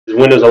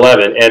Windows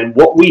 11. And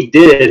what we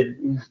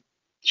did,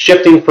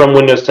 shifting from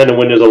Windows 10 to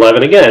Windows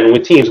 11, again,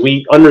 with Teams,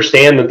 we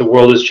understand that the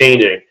world is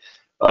changing.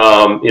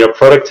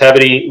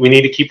 Productivity, we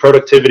need to keep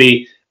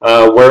productivity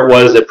where it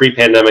was at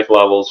pre-pandemic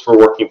levels for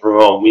working from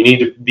home. We need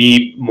to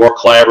be more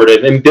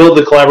collaborative and build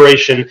the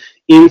collaboration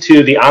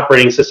into the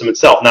operating system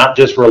itself, not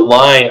just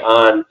rely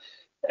on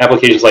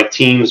applications like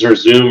Teams or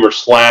Zoom or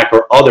Slack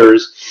or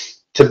others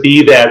to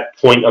be that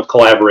point of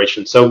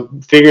collaboration. So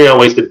figuring out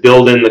ways to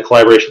build in the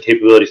collaboration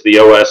capabilities of the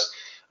OS.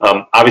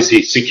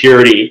 Obviously,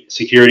 security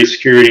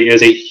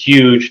is a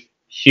huge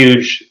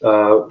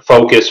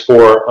focus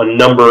for a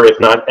number, if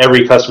not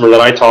every customer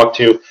that I talk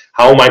to.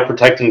 How am I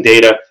protecting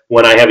data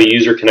when I have a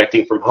user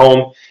connecting from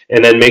home,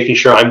 and then making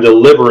sure I'm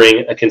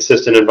delivering a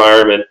consistent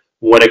environment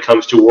when it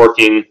comes to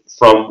working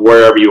from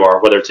wherever you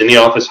are, whether it's in the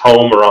office,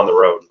 home, or on the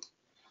road.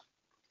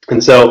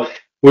 And so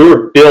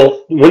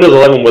Windows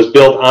 11 was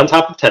built on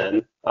top of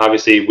 10.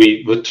 Obviously,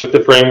 we took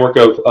the framework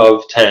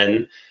of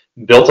 10,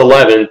 built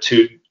 11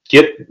 to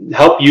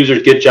help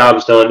users get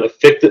jobs done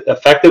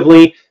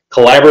effectively,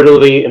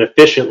 collaboratively, and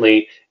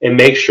efficiently, and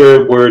make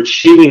sure we're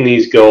achieving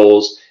these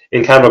goals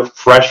in kind of a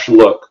fresh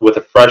look with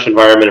a fresh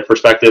environment and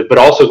perspective, but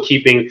also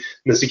keeping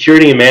the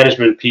security and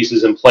management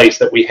pieces in place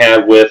that we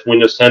had with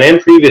Windows 10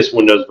 and previous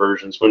Windows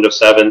versions, Windows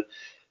 7,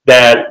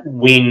 that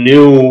we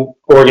knew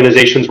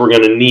organizations were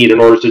going to need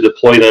in order to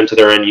deploy them to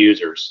their end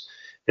users.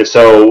 And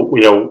so,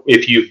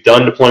 if you've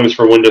done deployments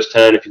for Windows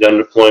 10, if you've done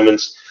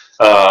deployments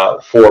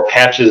for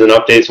patches and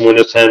updates in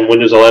Windows 10,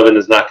 Windows 11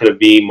 is not going to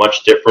be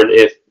much different,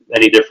 if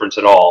any difference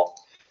at all.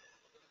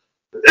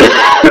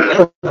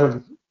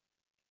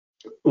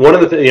 One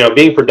of the things,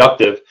 being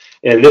productive,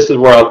 and this is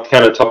where I'll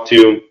kind of talk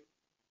to,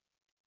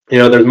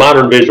 there's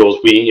modern visuals.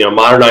 We,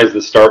 modernized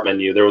the start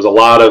menu. There was a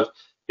lot of,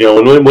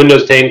 when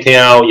Windows 10 came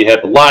out, you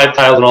had the live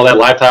tiles and all that.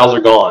 Live tiles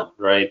are gone,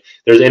 right?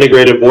 There's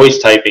integrated voice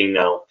typing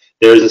now.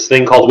 There's this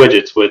thing called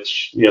widgets,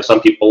 which,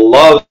 some people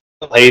love,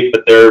 hate,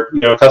 but they're,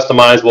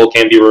 customizable,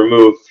 can be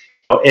removed.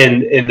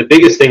 And the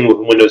biggest thing with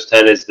Windows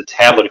 10 is the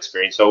tablet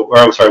experience.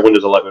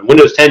 Windows 11.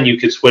 Windows 10, you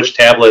could switch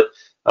tablet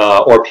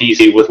or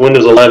PC. With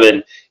Windows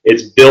 11,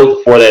 it's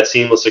built for that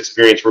seamless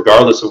experience,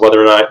 regardless of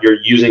whether or not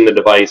you're using the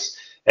device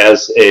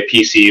as a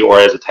PC or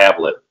as a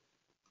tablet.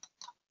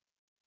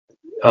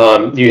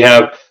 You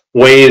have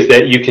ways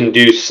that you can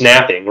do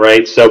snapping,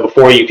 right? So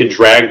before, you could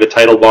drag the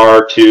title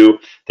bar to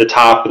the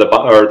top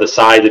or the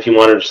side if you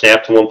wanted to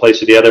snap to one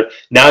place or the other.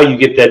 Now you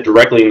get that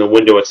directly in the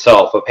window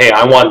itself of, hey,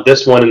 I want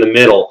this one in the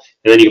middle,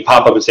 and then you can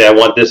pop up and say, I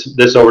want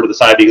this over to the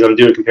side because I'm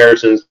doing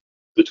comparisons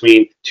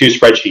between two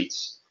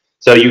spreadsheets.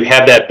 So you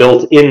have that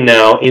built in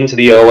now into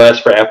the OS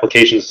for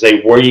applications to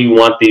say where you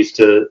want these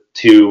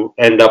to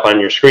end up on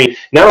your screen.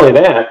 Not only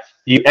that,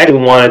 you actually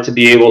want it to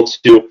be able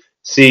to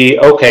see,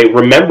 okay,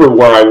 remember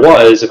where I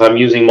was if I'm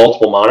using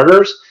multiple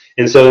monitors.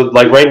 And so,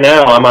 like right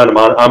now, I'm on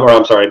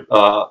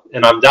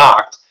and I'm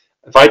docked.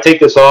 If I take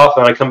this off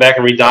and I come back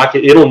and redock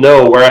it, it'll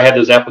know where I had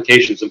those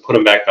applications and put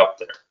them back up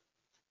there.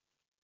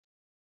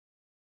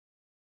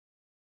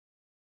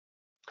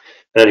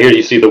 And here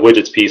you see the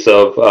widgets piece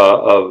of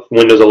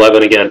Windows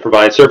 11, again,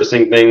 provides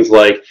surfacing things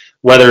like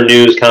weather,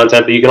 news,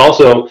 content, but you can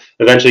also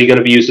eventually going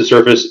to be used to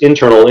surface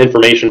internal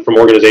information from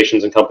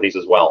organizations and companies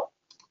as well.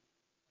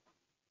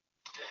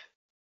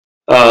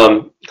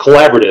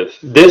 Collaborative.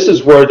 This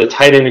is where the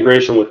tight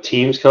integration with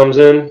Teams comes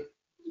in.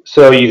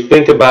 So you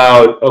think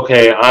about,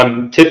 okay,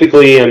 I'm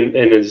typically in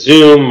a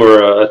Zoom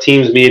or a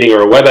Teams meeting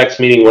or a WebEx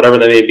meeting, whatever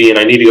that may be, and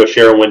I need to go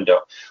share a window.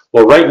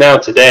 Well, right now,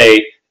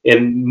 today,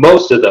 in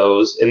most of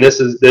those, and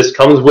this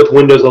comes with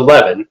Windows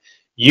 11,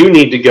 you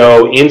need to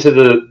go into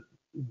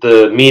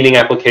the meeting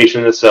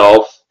application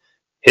itself,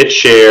 hit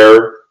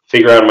share,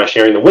 figure out, am I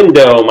sharing the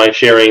window, am I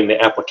sharing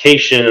the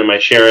application, am I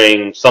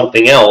sharing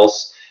something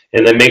else,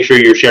 and then make sure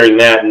you're sharing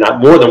that and not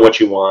more than what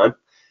you want.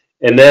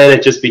 And then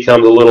it just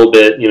becomes a little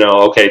bit,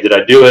 okay, did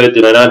I do it?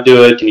 Did I not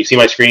do it? Can you see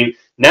my screen?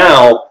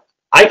 Now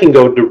I can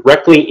go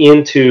directly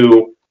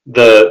into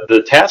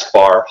the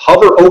taskbar,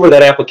 hover over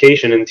that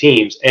application in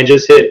Teams, and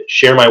just hit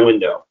share my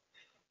window.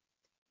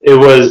 It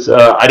was,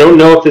 I don't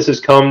know if this has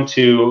come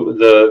to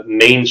the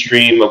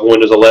mainstream of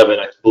Windows 11.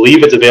 I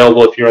believe it's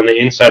available if you're on the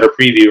Insider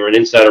Preview or an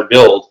Insider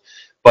Build,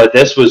 but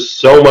this was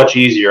so much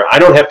easier. I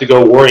don't have to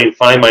go worry and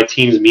find my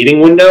Teams meeting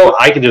window.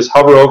 I can just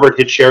hover over it,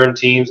 hit share in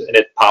Teams, and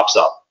it pops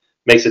up.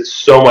 Makes it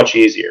so much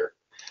easier.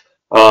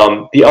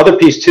 The other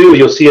piece, too,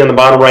 you'll see on the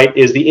bottom right,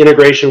 is the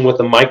integration with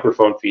the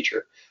microphone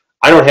feature.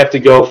 I don't have to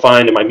go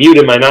find, am I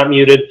muted, am I not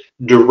muted?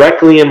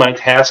 Directly in my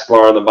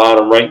taskbar on the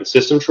bottom right in the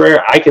system tray,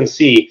 I can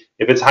see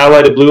if it's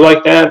highlighted blue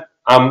like that,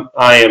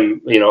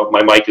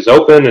 my mic is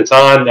open, it's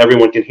on,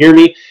 everyone can hear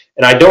me,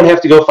 and I don't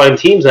have to go find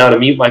Teams now to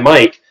mute my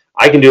mic.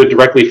 I can do it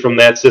directly from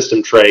that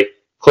system tray,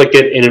 click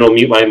it, and it'll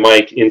mute my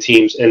mic in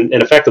Teams and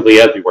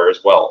effectively everywhere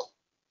as well.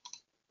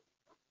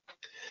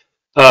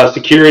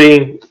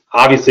 Security,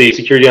 obviously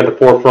security at the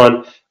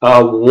forefront.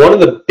 One of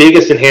the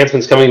biggest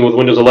enhancements coming with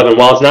Windows 11,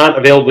 while it's not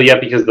available yet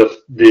because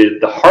the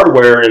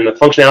hardware and the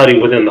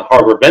functionality within the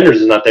hardware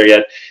vendors is not there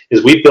yet,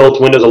 is we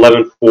built Windows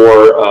 11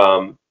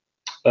 for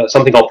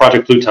something called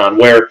Project Pluton,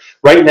 where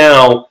right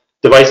now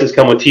devices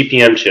come with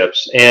TPM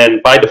chips,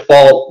 and by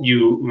default,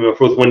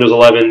 with Windows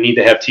 11 need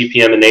to have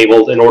TPM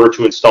enabled in order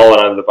to install it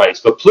on the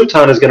device. But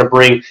Pluton is going to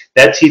bring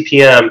that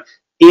TPM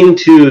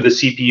into the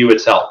CPU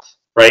itself.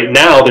 Right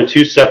now, they're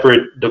two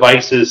separate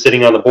devices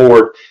sitting on the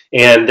board,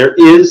 and there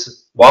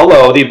is, while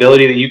low, the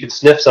ability that you can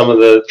sniff some of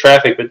the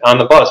traffic on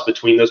the bus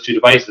between those two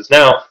devices.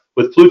 Now,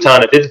 with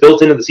Pluton, if it's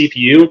built into the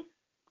CPU,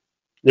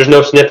 there's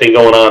no sniffing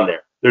going on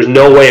there. There's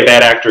no way a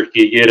bad actor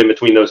can get in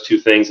between those two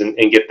things and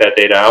get that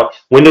data out.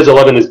 Windows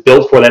 11 is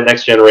built for that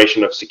next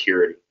generation of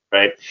security,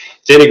 right?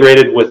 It's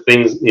integrated with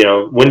things,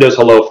 Windows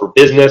Hello for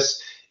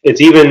Business.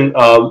 It's even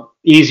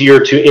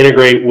easier to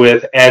integrate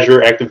with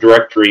Azure Active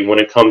Directory when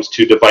it comes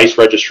to device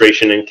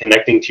registration and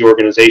connecting to your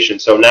organization.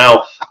 So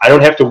now I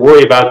don't have to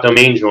worry about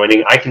domain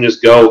joining. I can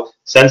just go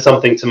send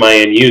something to my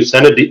end user,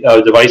 send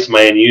a device to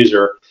my end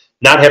user,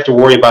 not have to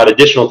worry about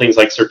additional things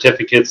like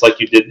certificates like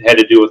you had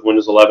to do with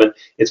Windows 11.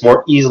 It's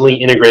more easily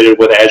integrated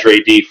with Azure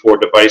AD for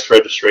device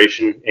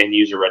registration and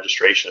user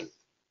registration.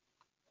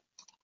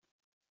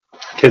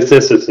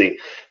 Consistency.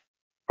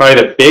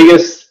 Probably the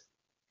biggest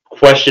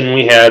question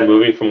we had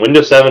moving from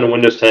Windows 7 to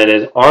Windows 10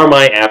 is, are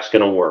my apps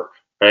going to work,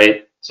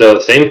 right? So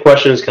the same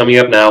question is coming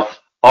up now.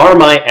 Are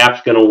my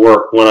apps going to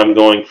work when I'm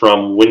going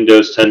from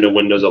Windows 10 to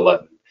Windows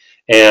 11?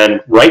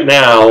 And right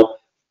now,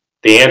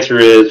 the answer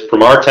is,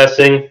 from our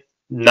testing,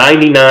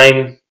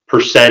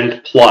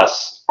 99%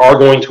 plus are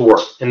going to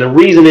work. And the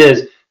reason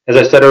is, as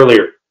I said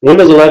earlier,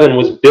 Windows 11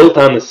 was built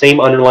on the same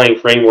underlying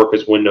framework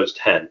as Windows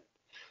 10.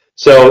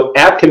 So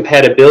app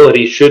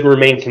compatibility should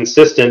remain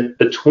consistent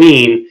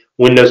between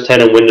Windows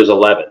 10 and Windows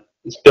 11.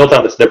 It's built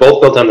on this. They're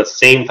both built on the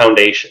same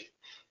foundation.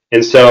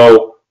 And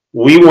so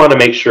we want to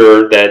make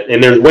sure that,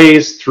 and there's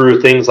ways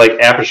through things like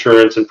app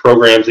assurance and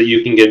programs that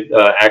you can get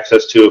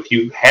access to if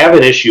you have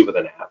an issue with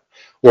an app,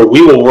 where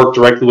we will work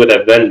directly with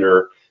that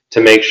vendor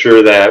to make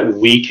sure that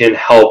we can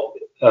help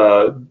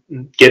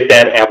get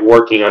that app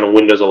working on a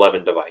Windows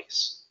 11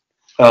 device.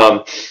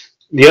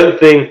 The other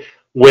thing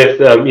with,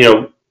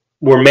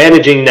 we're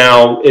managing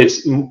now,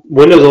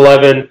 Windows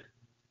 11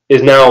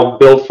 is now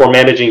built for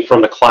managing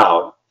from the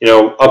cloud.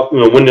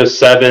 Windows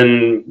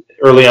 7,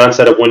 early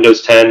onset of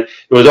Windows 10, it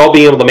was all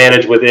being able to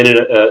manage within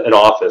an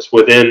office,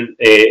 within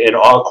a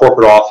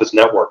corporate office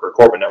network or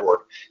corporate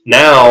network.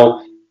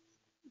 Now,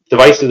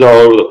 devices are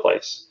all over the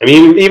place. I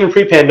mean, even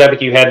pre-pandemic,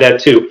 you had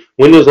that too.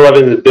 Windows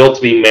 11 is built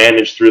to be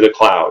managed through the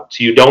cloud.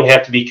 So you don't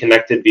have to be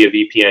connected via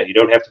VPN. You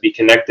don't have to be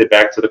connected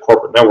back to the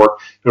corporate network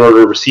in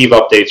order to receive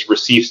updates,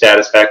 receive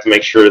status back to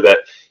make sure that,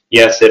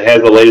 yes, it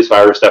has the latest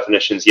virus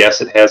definitions.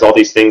 Yes, it has all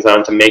these things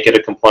on to make it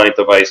a compliant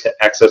device to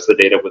access the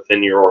data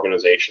within your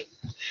organization.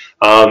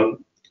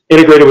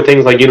 Integrated with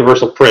things like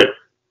Universal Print.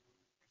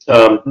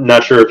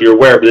 Not sure if you're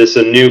aware, but this is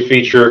a new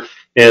feature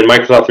in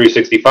Microsoft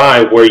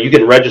 365 where you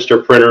can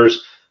register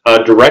printers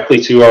directly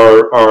to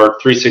our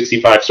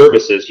 365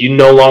 services. You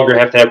no longer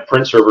have to have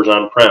print servers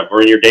on-prem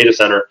or in your data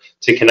center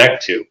to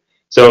connect to.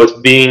 So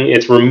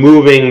it's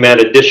removing that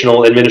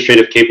additional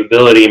administrative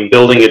capability and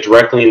building it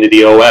directly into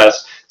the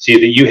OS so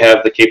that you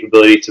have the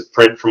capability to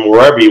print from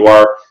wherever you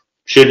are.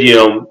 Should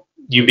you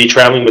be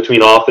traveling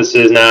between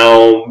offices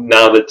now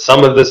that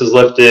some of this is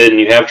lifted and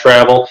you have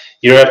travel,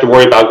 you don't have to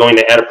worry about going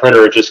to add a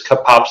printer. It just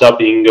pops up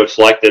and you can go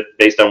select it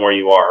based on where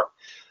you are.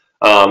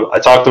 I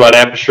talked about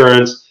app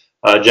assurance.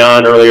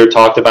 John earlier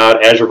talked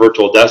about Azure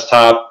Virtual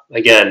Desktop.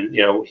 Again,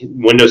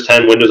 Windows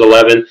 10, Windows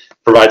 11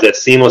 provides that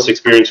seamless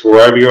experience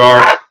wherever you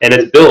are, and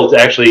it's built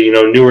actually,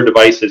 newer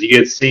devices. You get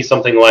to see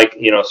something like,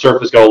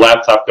 Surface Go,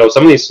 Laptop Go,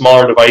 some of these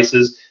smaller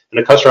devices.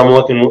 And the customer I'm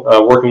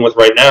working with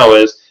right now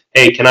is,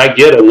 hey, can I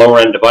get a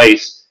lower-end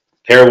device,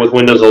 pair it with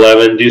Windows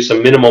 11, do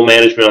some minimal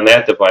management on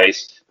that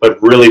device,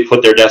 but really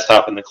put their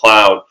desktop in the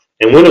cloud?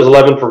 And Windows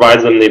 11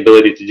 provides them the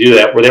ability to do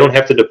that, where they don't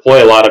have to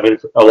deploy a lot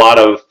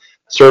of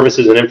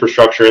services and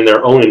infrastructure in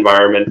their own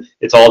environment.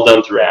 It's all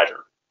done through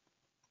Azure.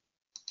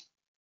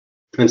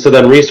 And so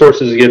then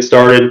resources to get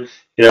started,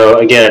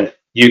 again,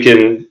 you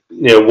can,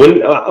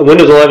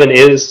 Windows 11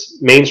 is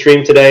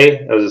mainstream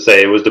today. As I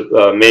say, it was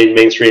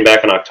mainstream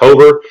back in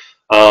October.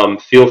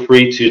 Feel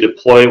free to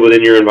deploy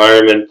within your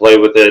environment, play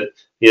with it.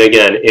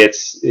 Again,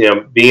 it's,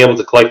 being able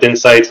to collect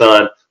insights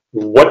on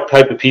what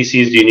type of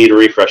PCs do you need to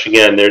refresh.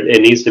 Again,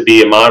 it needs to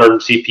be a modern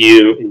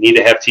CPU. You need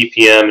to have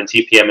TPM and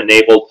TPM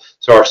enabled.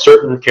 So are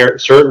certain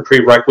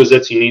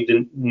prerequisites you need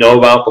to know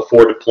about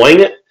before deploying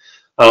it.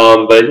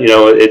 But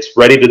it's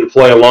ready to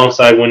deploy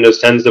alongside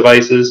Windows 10's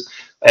devices.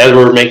 As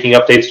we're making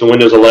updates to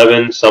Windows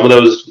 11, some of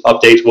those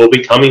updates will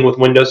be coming with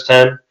Windows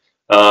 10.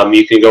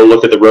 You can go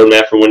look at the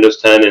roadmap for Windows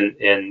 10,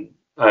 and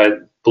I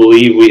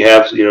believe we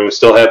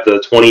still have the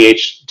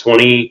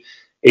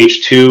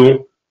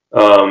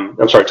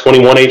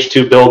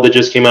 21H2 build that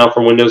just came out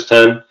from Windows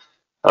 10.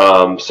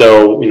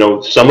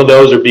 So some of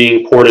those are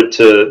being ported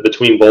to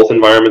between both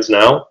environments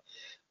now.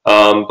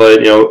 But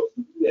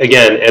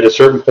again, at a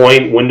certain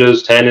point,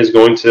 Windows 10 is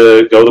going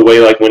to go the way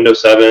like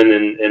Windows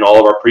 7 and all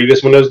of our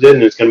previous Windows did,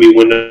 and it's going to be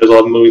Windows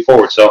 11 moving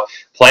forward. So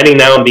planning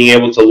now and being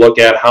able to look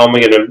at how am I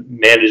going to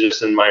manage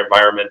this in my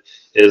environment,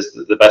 is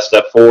the best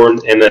step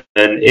forward. And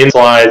then in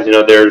slides,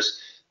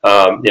 there's,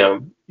 talk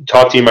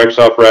to your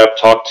Microsoft rep,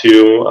 talk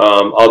to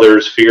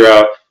others, figure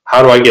out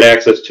how do I get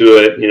access to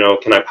it?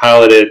 Can I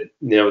pilot it?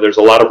 There's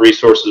a lot of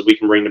resources we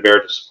can bring to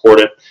bear to support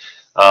it.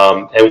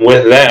 And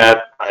with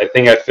that, I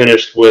think I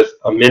finished with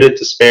a minute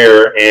to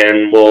spare,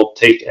 and we'll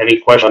take any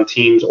question on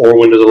Teams or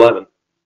Windows 11.